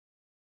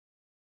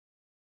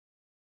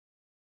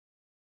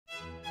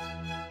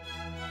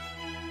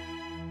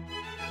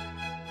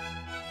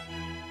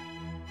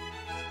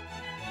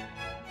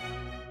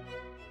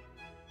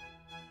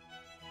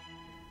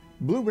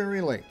Blueberry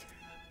Lake,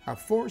 a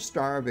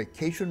 4-star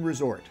vacation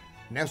resort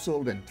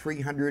nestled in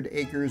 300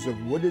 acres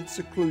of wooded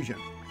seclusion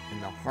in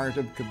the heart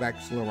of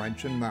Quebec's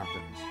Laurentian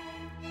mountains.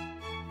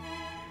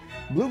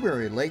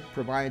 Blueberry Lake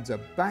provides a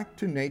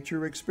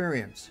back-to-nature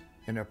experience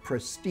in a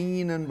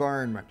pristine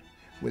environment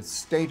with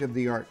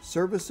state-of-the-art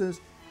services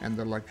and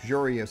the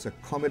luxurious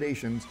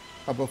accommodations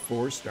of a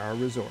 4-star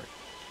resort.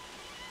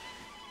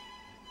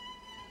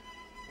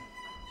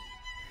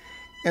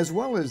 As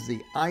well as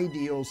the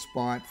ideal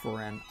spot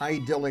for an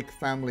idyllic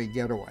family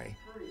getaway,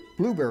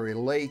 Blueberry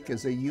Lake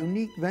is a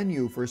unique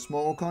venue for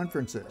small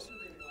conferences,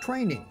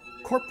 training,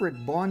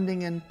 corporate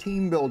bonding, and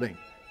team building.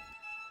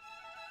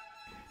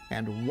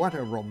 And what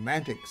a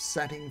romantic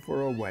setting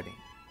for a wedding.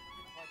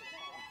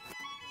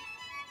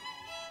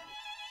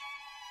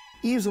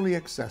 Easily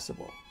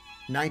accessible,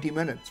 90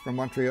 minutes from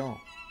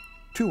Montreal,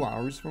 2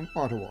 hours from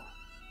Ottawa.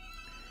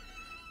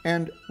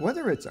 And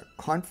whether it's a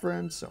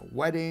conference, a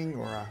wedding,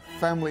 or a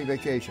family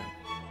vacation,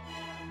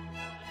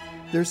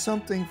 there's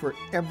something for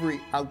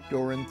every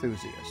outdoor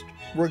enthusiast,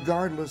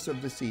 regardless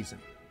of the season.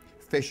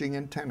 Fishing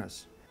and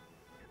tennis,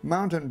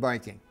 mountain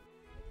biking,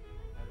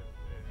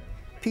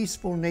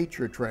 peaceful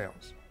nature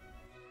trails,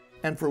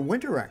 and for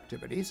winter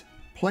activities,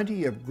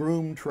 plenty of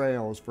groomed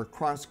trails for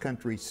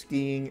cross-country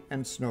skiing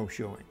and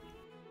snowshoeing.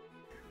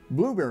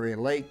 Blueberry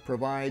Lake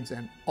provides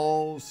an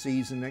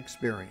all-season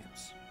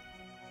experience.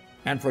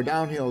 And for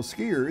downhill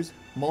skiers,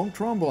 Mont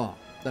Tremblant,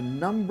 the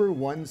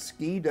 #1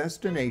 ski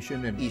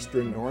destination in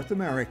eastern North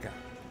America,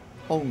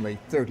 only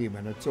 30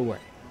 minutes away.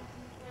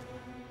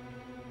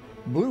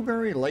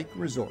 Blueberry Lake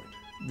Resort,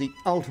 the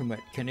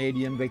ultimate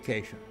Canadian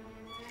vacation.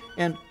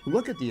 And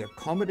look at the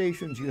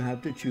accommodations you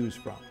have to choose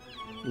from.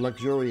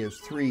 Luxurious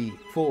 3,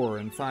 4,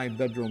 and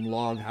 5-bedroom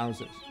log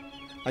houses.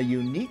 A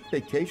unique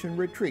vacation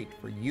retreat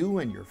for you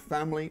and your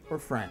family or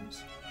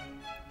friends.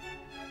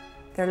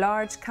 They're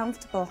large,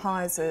 comfortable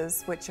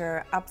houses which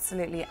are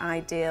absolutely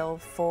ideal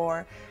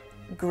for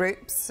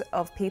groups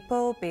of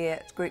people, be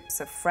it groups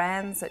of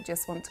friends that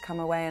just want to come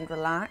away and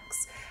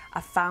relax,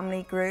 a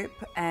family group.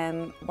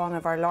 One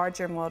of our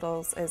larger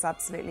models is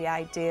absolutely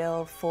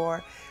ideal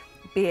for,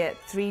 be it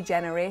 3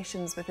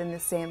 generations within the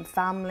same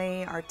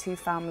family or 2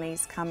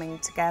 families coming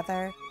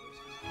together.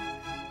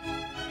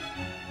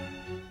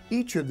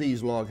 Each of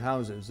these log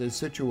houses is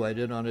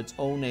situated on its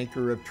own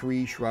acre of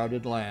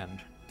tree-shrouded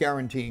land,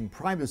 guaranteeing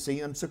privacy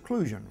and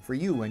seclusion for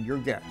you and your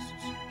guests.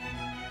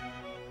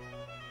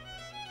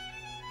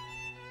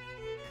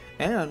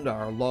 And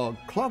our log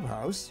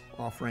clubhouse,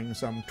 offering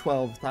some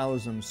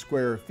 12,000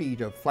 square feet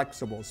of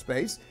flexible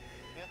space,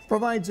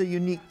 provides a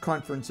unique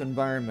conference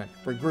environment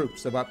for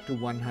groups of up to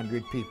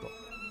 100 people.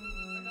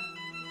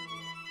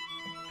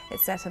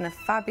 It's set in a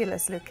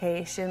fabulous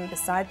location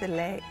beside the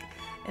lake,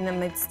 in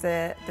amidst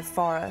the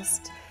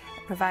forest,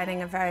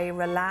 providing a very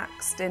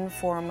relaxed,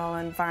 informal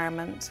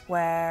environment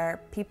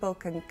where people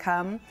can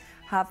come,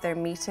 have their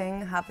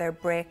meeting, have their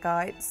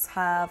breakouts,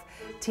 have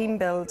team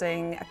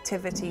building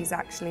activities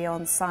actually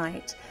on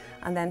site,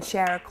 and then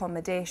share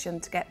accommodation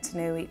to get to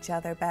know each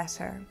other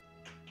better.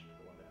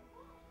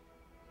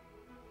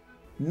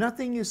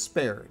 Nothing is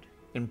spared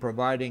in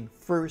providing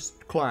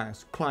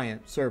first-class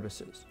client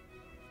services.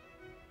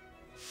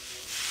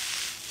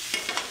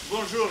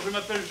 Bonjour, je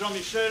m'appelle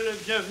Jean-Michel,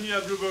 bienvenue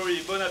à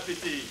Blueberry, bon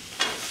appétit.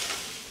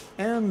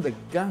 And the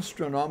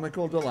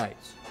gastronomical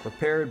delights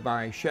prepared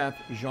by Chef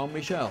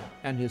Jean-Michel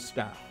and his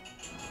staff.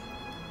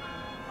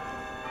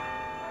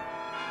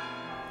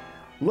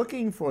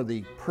 Looking for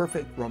the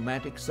perfect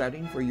romantic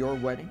setting for your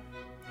wedding?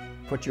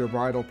 Put your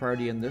bridal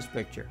party in this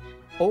picture,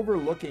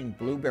 overlooking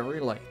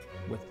Blueberry Lake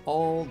with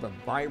all the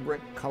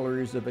vibrant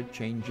colors of a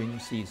changing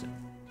season.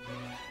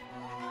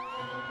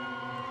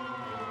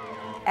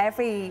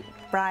 Every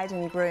bride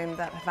and groom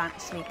that have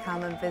actually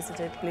come and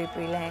visited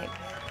Blueberry Lake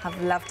have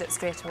loved it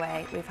straight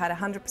away. We've had a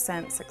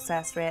 100%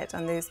 success rate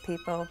on those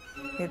people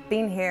who've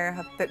been here,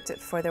 have booked it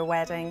for their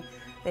wedding.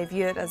 They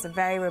view it as a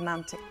very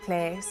romantic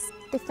place.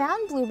 They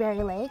found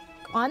Blueberry Lake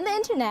on the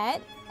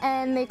internet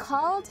and they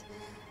called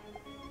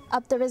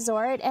up the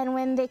resort, and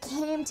when they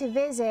came to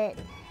visit,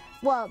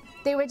 well,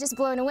 they were just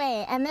blown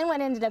away. And then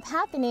what ended up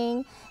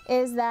happening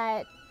is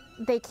that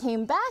they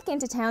came back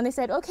into town. They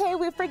said, okay,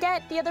 we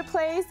forget the other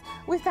place.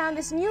 We found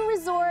this new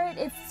resort.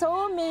 It's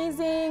so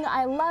amazing.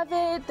 I love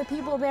it. The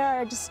people there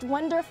are just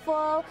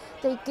wonderful.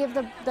 They give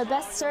the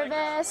best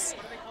service.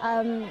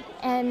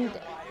 And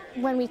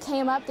when we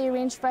came up, they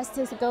arranged for us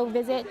to go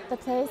visit the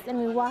place, and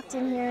we walked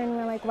in here and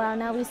we're like, wow,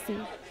 now we see.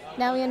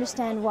 Now we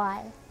understand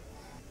why.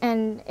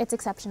 And it's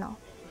exceptional.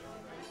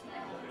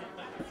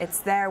 It's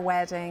their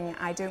wedding.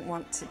 I don't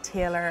want to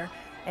tailor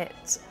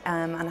it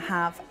and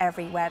have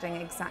every wedding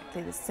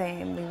exactly the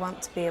same. We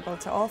want to be able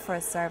to offer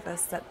a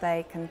service that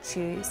they can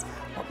choose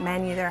what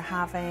menu they're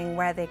having,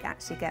 where they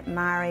actually get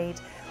married,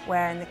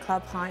 where in the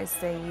clubhouse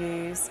they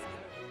use,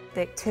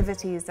 the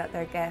activities that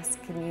their guests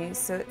can use.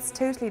 So it's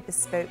totally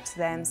bespoke to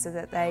them so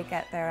that they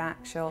get their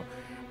actual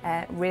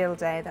real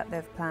day that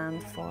they've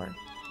planned for.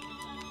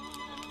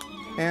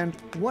 And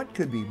what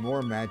could be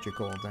more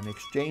magical than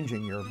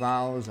exchanging your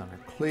vows on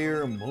a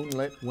clear,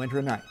 moonlit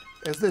winter night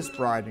as this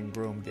bride and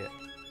groom did.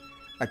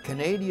 A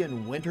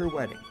Canadian winter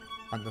wedding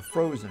on the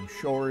frozen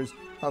shores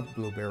of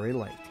Blueberry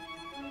Lake.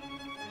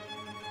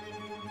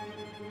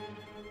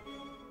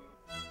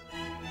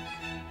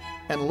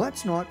 And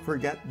let's not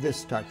forget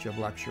this touch of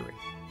luxury.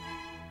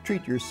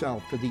 Treat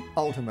yourself to the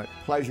ultimate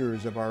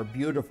pleasures of our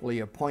beautifully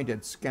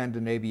appointed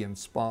Scandinavian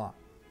spa.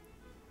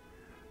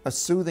 A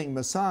soothing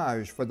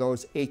massage for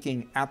those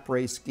aching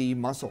après-ski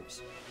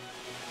muscles.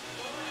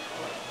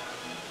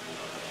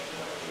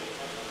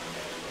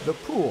 The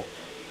pool.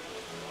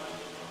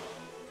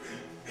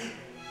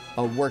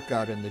 A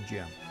workout in the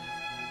gym.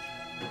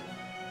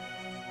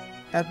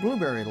 At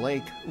Blueberry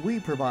Lake, we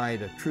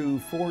provide a true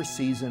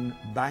four-season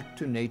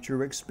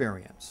back-to-nature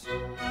experience.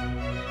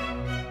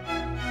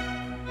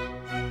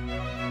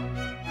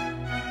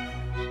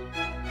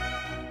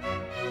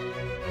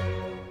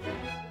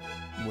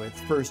 With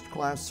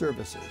first-class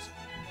services,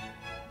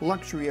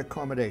 luxury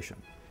accommodation,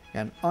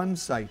 and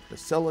on-site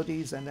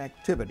facilities and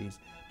activities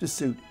to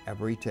suit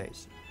every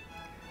taste.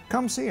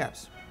 Come see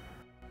us